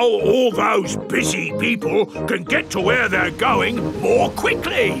 Now all those busy people can get to where they're going more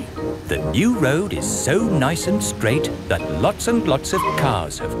quickly. The new road is so nice and straight that lots and lots of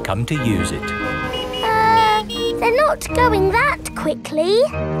cars have come to use it. They're not going that quickly.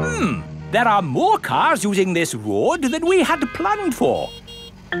 There are more cars using this road than we had planned for.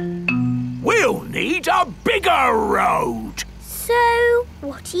 We'll need a bigger road. So,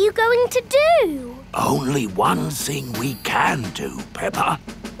 what are you going to do? Only one thing we can do, Peppa.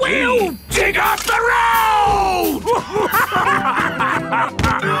 We'll dig up the road!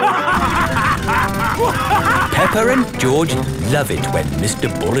 Peppa and George love it when Mr.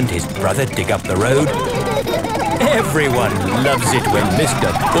 Bull and his brother dig up the road. Everyone loves it when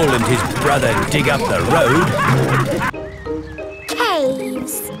Mr. Bull and his brother dig up the road.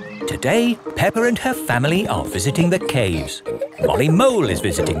 Caves. Today, Peppa and her family are visiting the caves. Molly Mole is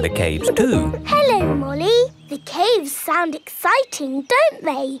visiting the caves too. Hello, Molly. The caves sound exciting, don't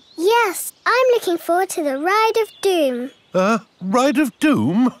they? Yes, I'm looking forward to the Ride of Doom. Ride of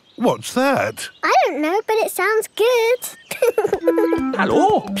Doom? What's that? I don't know, but it sounds good.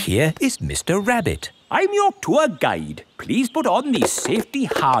 Hello, Here is Mr. Rabbit. I'm your tour guide. Please put on these safety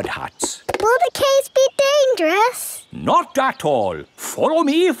hard hats. Will the caves be dangerous? Not at all. Follow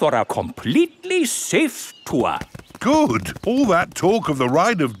me for a completely safe tour. Good. All that talk of the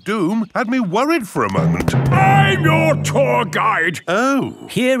Ride of Doom had me worried for a moment. I'm your tour guide. Oh.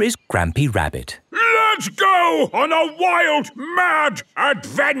 Here is Grampy Rabbit. Let's go on a wild, mad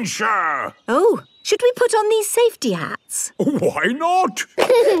adventure. Oh, should we put on these safety hats? Why not?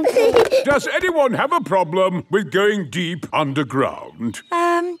 Does anyone have a problem with going deep underground?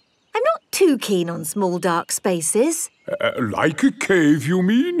 I'm not too keen on small dark spaces. Like a cave, you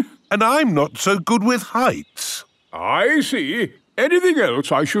mean? And I'm not so good with heights. I see. Anything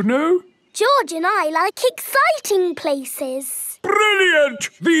else I should know? George and I like exciting places. Brilliant!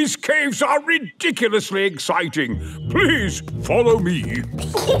 These caves are ridiculously exciting. Please follow me.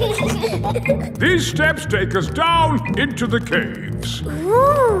 These steps take us down into the caves.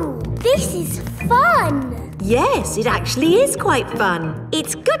 Ooh, this is fun. Yes, it actually is quite fun.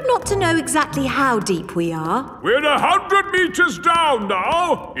 It's good not to know exactly how deep we are. We're 100 meters down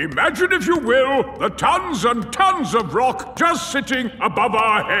now. Imagine, if you will, the tons and tons of rock just sitting above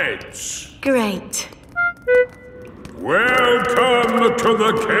our heads. Great. Welcome to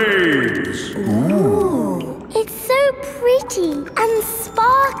the caves. Ooh, it's so pretty and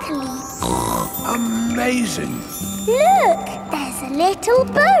sparkly. Amazing. Look, there's a little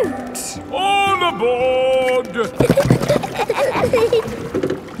boat. All aboard!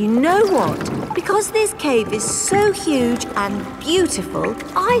 You know what? Because this cave is so huge and beautiful,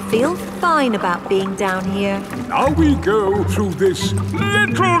 I feel fine about being down here. Now we go through this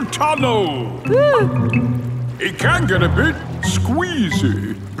little tunnel. It can get a bit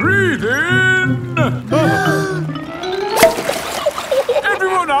squeezy. Breathe in.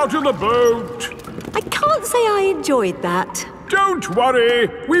 Everyone out of the boat. I can't say I enjoyed that. Don't worry,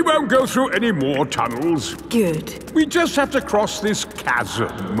 we won't go through any more tunnels. Good. We just have to cross this chasm.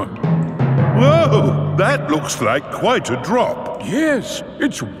 Whoa, that looks like quite a drop. Yes,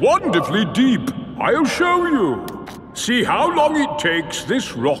 it's wonderfully deep. I'll show you. See how long it takes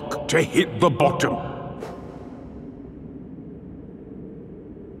this rock to hit the bottom.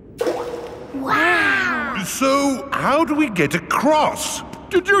 Wow. So, how do we get across?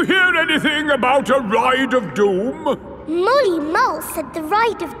 Did you hear anything about a Ride of Doom? Molly Mole said the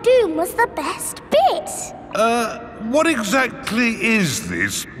Ride of Doom was the best bit. What exactly is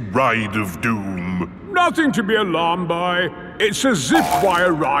this Ride of Doom? Nothing to be alarmed by. It's a zip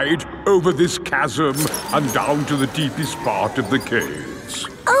wire ride over this chasm and down to the deepest part of the caves.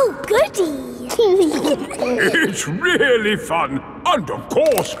 Oh, goody. It's really fun and, of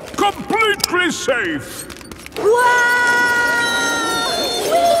course, completely safe.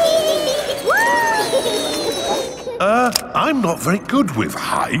 I'm not very good with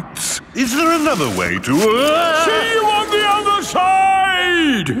heights. Is there another way to... See you on the other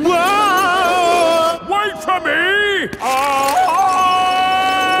side! Whoa! Wait for me!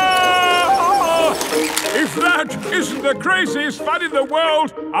 If that isn't the craziest fun in the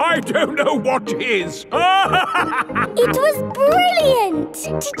world, I don't know what is. It was brilliant.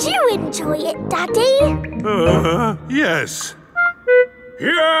 Did you enjoy it, Daddy? Yes.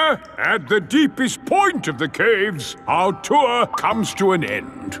 Here, at the deepest point of the caves, our tour comes to an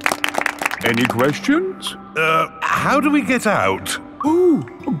end. Any questions? How do we get out? Oh,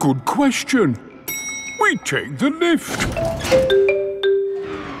 a good question. We take the lift.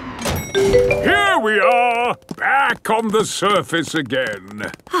 Here we are, back on the surface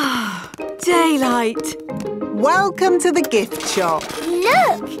again. Daylight. Welcome to the gift shop.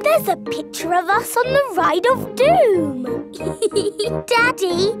 Look, there's a picture of us on the Ride of Doom.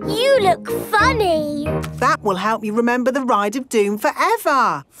 Daddy, you look funny. That will help you remember the Ride of Doom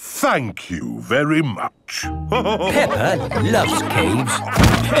forever. Thank you very much. Peppa loves caves.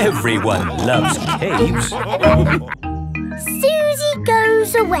 Everyone loves caves. Susie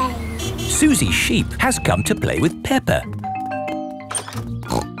goes away. Susie Sheep has come to play with Peppa.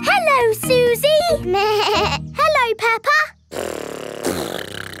 Hello, Susie. Hello, Peppa.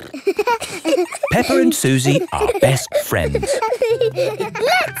 Peppa and Susie are best friends.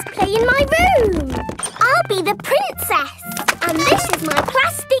 Let's play in my room. I'll be the princess. And this is my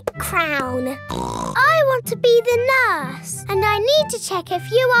plastic crown. I want to be the nurse, and I need to check if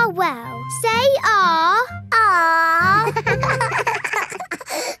you are well. Say ah. Ah.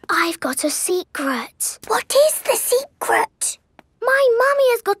 I've got a secret. What is the secret? My mummy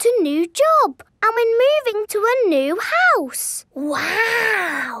has got a new job, and we're moving to a new house.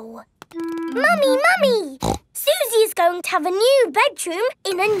 Wow! Mummy! Susie is going to have a new bedroom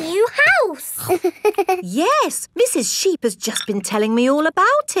in a new house. Yes, Mrs. Sheep has just been telling me all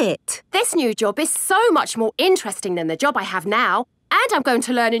about it. This new job is so much more interesting than the job I have now. And I'm going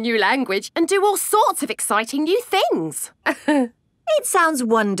to learn a new language and do all sorts of exciting new things. It sounds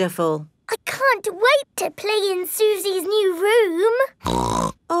wonderful. I can't wait to play in Susie's new room.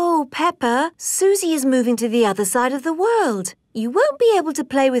 Oh, Peppa, Susie is moving to the other side of the world. You won't be able to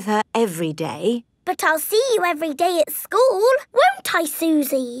play with her every day. But I'll see you every day at school, won't I,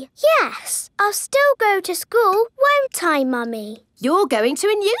 Susie? Yes, I'll still go to school, won't I, Mummy? You're going to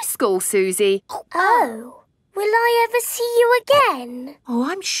a new school, Susie. Oh, will I ever see you again? Oh,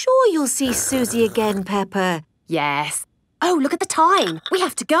 I'm sure you'll see Susie again, Peppa. Yes. Oh, look at the time. We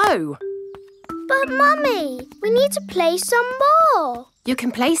have to go. But, Mummy, we need to play some more. You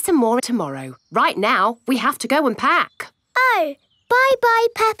can play some more tomorrow. Right now, we have to go and pack. Oh, bye-bye,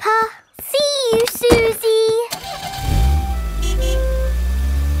 Peppa. See you, Susie.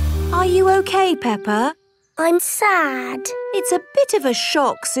 Are you okay, Peppa? I'm sad. It's a bit of a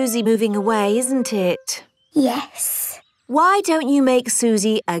shock, Susie moving away, isn't it? Yes. Why don't you make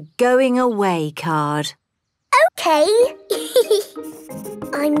Susie a going away card? OK.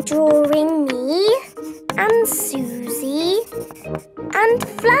 I'm drawing me and Susie and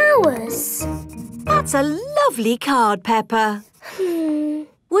flowers. That's a lovely card, Peppa.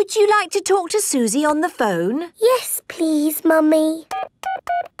 Would you like to talk to Susie on the phone? Yes, please, Mummy.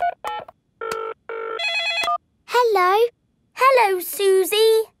 Hello. Hello,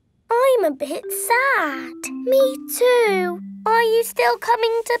 Susie. I'm a bit sad. Me too. Are you still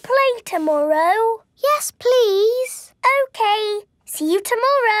coming to play tomorrow? Yes, please. OK. See you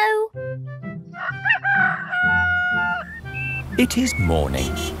tomorrow. It is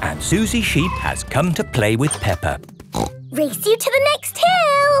morning, and Susie Sheep has come to play with Peppa. Race you to the next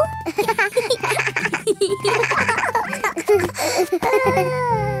hill.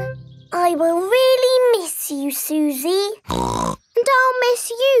 I will really miss you, Susie. And I'll miss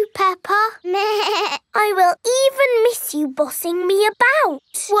you, Peppa. I will even miss you bossing me about.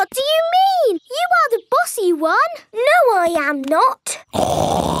 What do you mean? You are the bossy one. No, I am not.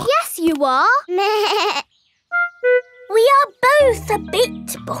 Yes, you are. We are both a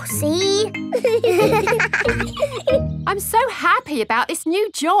bit bossy. I'm so happy about this new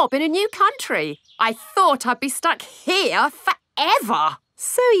job in a new country. I thought I'd be stuck here forever.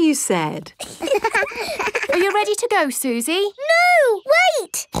 So you said. Are you ready to go, Susie? No,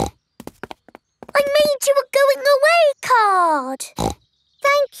 wait! I made you a going away card.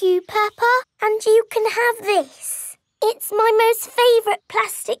 Thank you, Peppa. And you can have this. It's my most favourite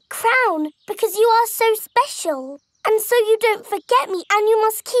plastic crown because you are so special. And so you don't forget me and you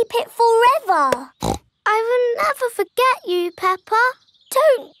must keep it forever. I will never forget you, Peppa.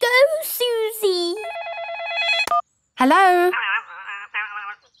 Don't go, Susie. Hello?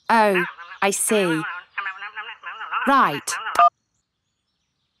 Oh, I see. Right.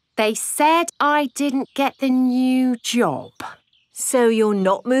 They said I didn't get the new job. So you're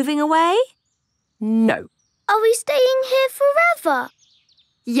not moving away? No. Are we staying here forever?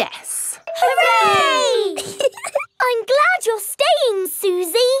 Yes. Hooray! I'm glad you're staying,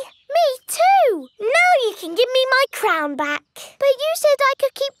 Susie. Me too. Now you can give me my crown back. But you said I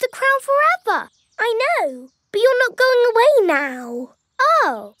could keep the crown forever. I know, but you're not going away now.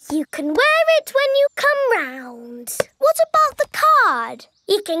 Oh. You can wear it when you come round. What about the card?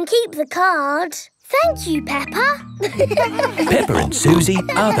 You can keep the card. Thank you, Peppa. Peppa and Susie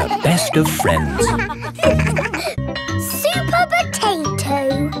are the best of friends. Super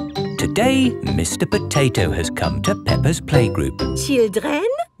Potato. Today, Mr. Potato has come to Peppa's playgroup. Children,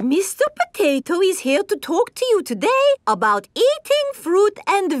 Mr. Potato is here to talk to you today about eating fruit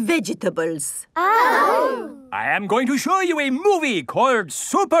and vegetables. Oh! I am going to show you a movie called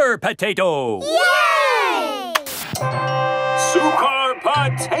Super Potato. Yay! Super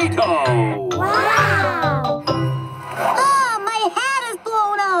Potato! Wow! Oh, my hat is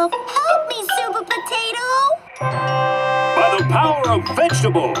blown off. Help me, Super Potato! By the power of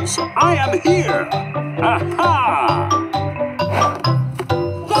vegetables, I am here. Aha!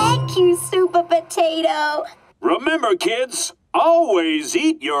 Thank you, Super Potato. Remember, kids, always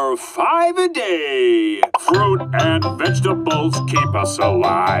eat your 5 a day. Fruit and vegetables keep us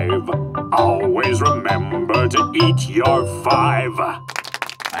alive. Always remember to eat your 5.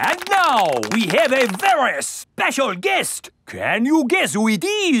 And now we have a very special guest. Can you guess who it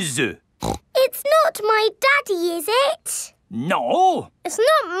is? It's not my daddy, is it? No. It's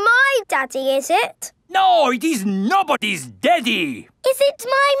not my daddy, is it? No, it is nobody's daddy. Is it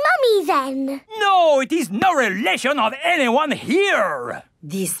my mummy then? No, it is no relation of anyone here.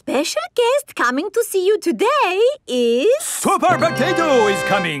 The special guest coming to see you today is... Super Potato is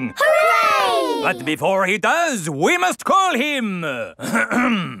coming. Hooray! But before he does, we must call him...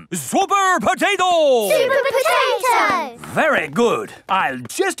 Super Potato! Super Potato! Very good. I'll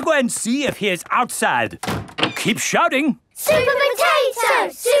just go and see if he is outside. Keep shouting. Super Potato!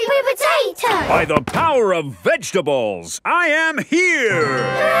 Super Potato! By the power of vegetables, I am here!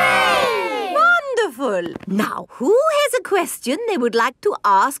 Hooray! Wonderful! Now, who has a question they would like to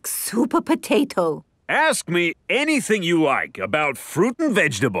ask Super Potato? Ask me anything you like about fruit and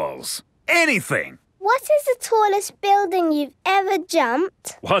vegetables. Anything. What is the tallest building you've ever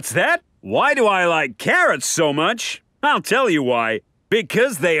jumped? What's that? Why do I like carrots so much? I'll tell you why.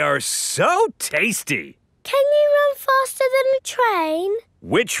 Because they are so tasty. Can you run faster than a train?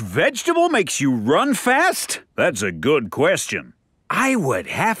 Which vegetable makes you run fast? That's a good question. I would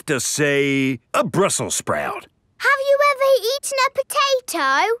have to say a Brussels sprout. Have you ever eaten a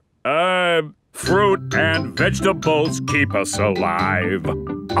potato? Fruit and vegetables keep us alive.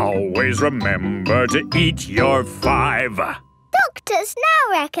 Always remember to eat your 5. Doctors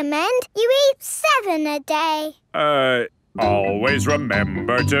now recommend you eat 7 a day. Always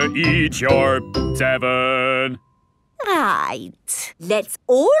remember to eat your 7. Right. Let's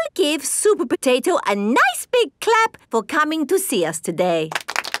all give Super Potato a nice big clap for coming to see us today.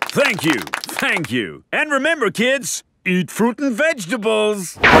 Thank you. Thank you. And remember, kids, eat fruit and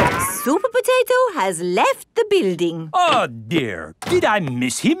vegetables. Super Potato has left the building. Oh, dear. Did I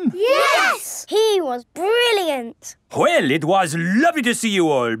miss him? Yes! He was brilliant. Well, it was lovely to see you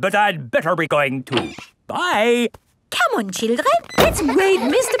all, but I'd better be going too. Bye. Come on, children. Let's wave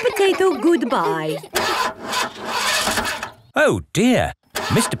Mr. Potato goodbye. Oh, dear.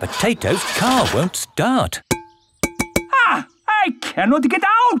 Mr. Potato's car won't start. Ah! I cannot get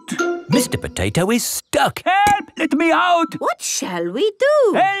out! Mr. Potato is stuck. Help! Let me out! What shall we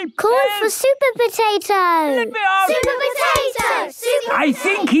do? Help! Call help. for Super Potato. Let me out! Super Potato! Super I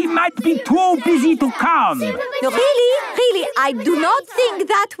think he might be too busy to come. Really, I do not think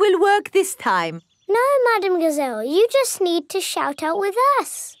that will work this time. No, Madam Gazelle, you just need to shout out with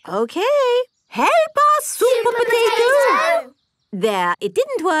us. Okay. Help us, Super Potato! There, it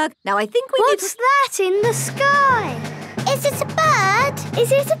didn't work. Now I think we What's that in the sky? Is it a bird?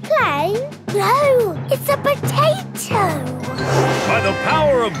 Is it a plane? No, it's a potato. By the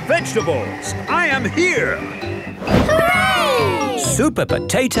power of vegetables, I am here. Hooray! Super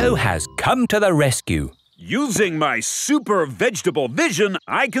Potato has come to the rescue. Using my super vegetable vision,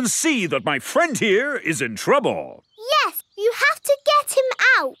 I can see that my friend here is in trouble. Yes, you have to get him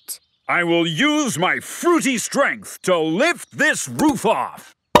out. I will use my fruity strength to lift this roof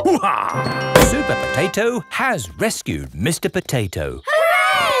off. Hoo-ha! Super Potato has rescued Mr. Potato.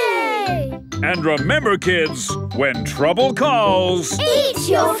 Hooray! And remember, kids, when trouble calls... Eat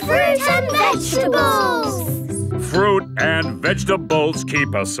your fruit and vegetables! Fruit and vegetables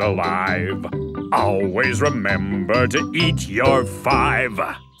keep us alive. Always remember to eat your 5.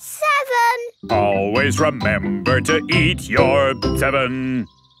 7. Always remember to eat your 7.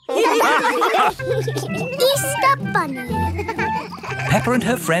 Easter Bunny. Peppa and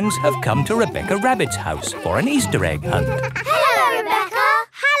her friends have come to Rebecca Rabbit's house for an Easter egg hunt. Hello, Rebecca.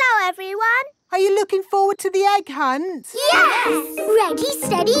 Hello, everyone. Are you looking forward to the egg hunt? Yes! Ready,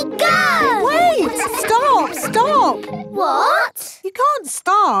 steady, go! Wait! Stop! What? You can't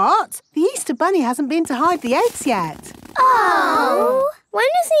start. The Easter Bunny hasn't been to hide the eggs yet. Oh! When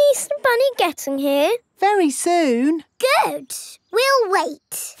is the Easter Bunny getting here? Very soon. Good. We'll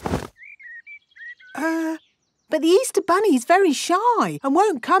wait. But the Easter Bunny is very shy and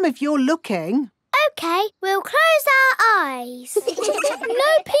won't come if you're looking. OK, we'll close our eyes.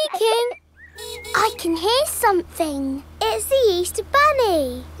 No peeking. I can hear something. It's the Easter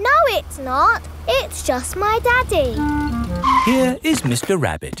Bunny. No, it's not. It's just my daddy. Here is Mr.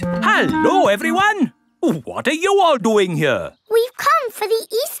 Rabbit. Hello, everyone. What are you all doing here? We've come for the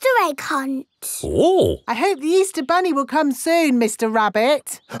Easter egg hunt. Oh. I hope the Easter Bunny will come soon, Mr.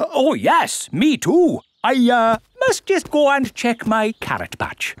 Rabbit. Oh, yes, me too. I must just go and check my carrot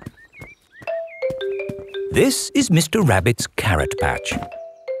patch. This is Mr. Rabbit's carrot patch.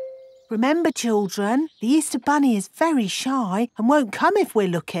 Remember, children, the Easter Bunny is very shy and won't come if we're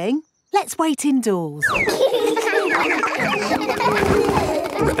looking. Let's wait indoors.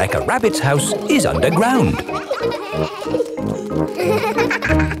 Rebecca Rabbit's house is underground.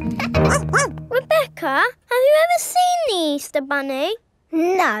 Rebecca, have you ever seen the Easter Bunny?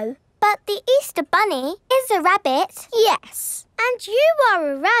 No, but the Easter Bunny is a rabbit. Yes. And you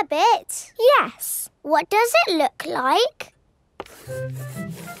are a rabbit. Yes. What does it look like?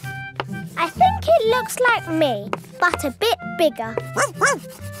 I think it looks like me, but a bit bigger.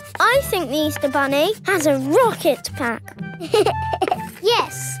 I think the Easter Bunny has a rocket pack.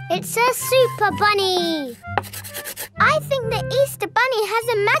 Yes, it's a super bunny. I think the Easter Bunny has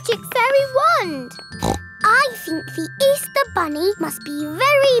a magic fairy wand. I think the Easter Bunny must be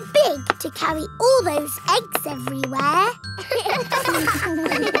very big to carry all those eggs everywhere.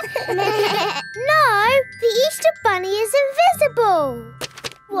 No, the Easter Bunny is invisible.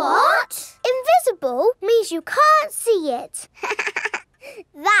 What? Invisible means you can't see it.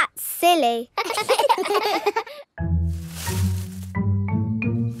 That's silly.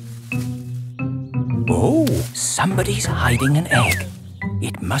 Oh, somebody's hiding an egg.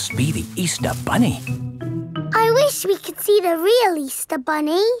 It must be the Easter Bunny. I wish we could see the real Easter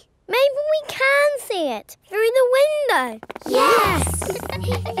Bunny. Maybe we can see it through the window. Yes!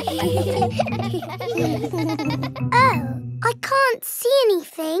 Oh, I can't see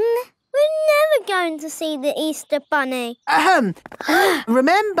anything. We're never going to see the Easter Bunny.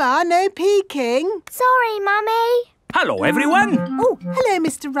 Remember, no peeking. Sorry, Mummy. Hello, everyone. Oh, hello,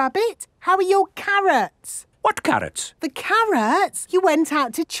 Mr. Rabbit. How are your carrots? What carrots? The carrots? You went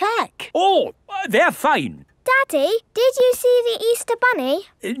out to check. Oh, they're fine. Daddy, did you see the Easter Bunny?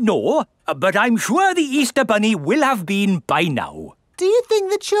 No, but I'm sure the Easter Bunny will have been by now. Do you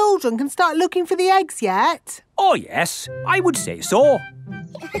think the children can start looking for the eggs yet? Oh, yes, I would say so.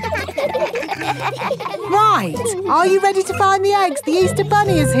 Right. Are you ready to find the eggs the Easter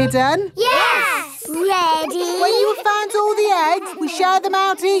Bunny has hidden? Yes! Ready? When you have found all the eggs, we share them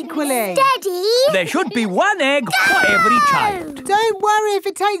out equally. Steady! There should be one egg for every child. Don't worry if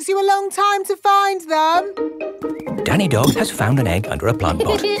it takes you a long time to find them. Danny Dog has found an egg under a plant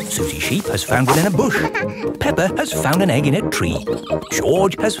pot. Susie Sheep has found one in a bush. Peppa has found an egg in a tree.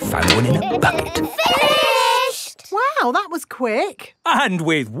 George has found one in a bucket. Finished! Wow, that was quick. And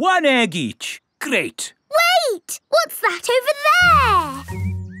with one egg each. Great. Wait! What's that over there?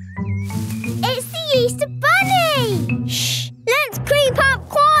 It's the Easter Bunny! Shh! Let's creep up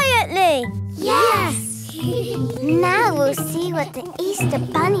quietly! Yes! Now we'll see what the Easter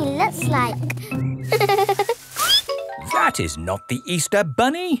Bunny looks like. That is not the Easter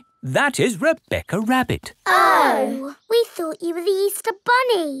Bunny. That is Rebecca Rabbit. Oh! We thought you were the Easter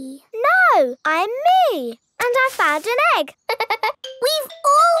Bunny. No, I'm me. And I found an egg. We've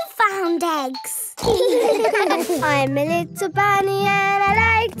all found eggs. I'm a little bunny and I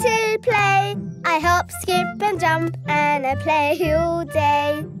like to play. I hop, skip and jump and I play all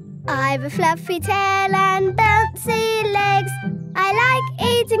day. I've a fluffy tail and bouncy legs. I like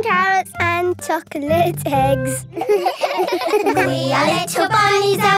eating carrots and chocolate eggs. We are little bunnies.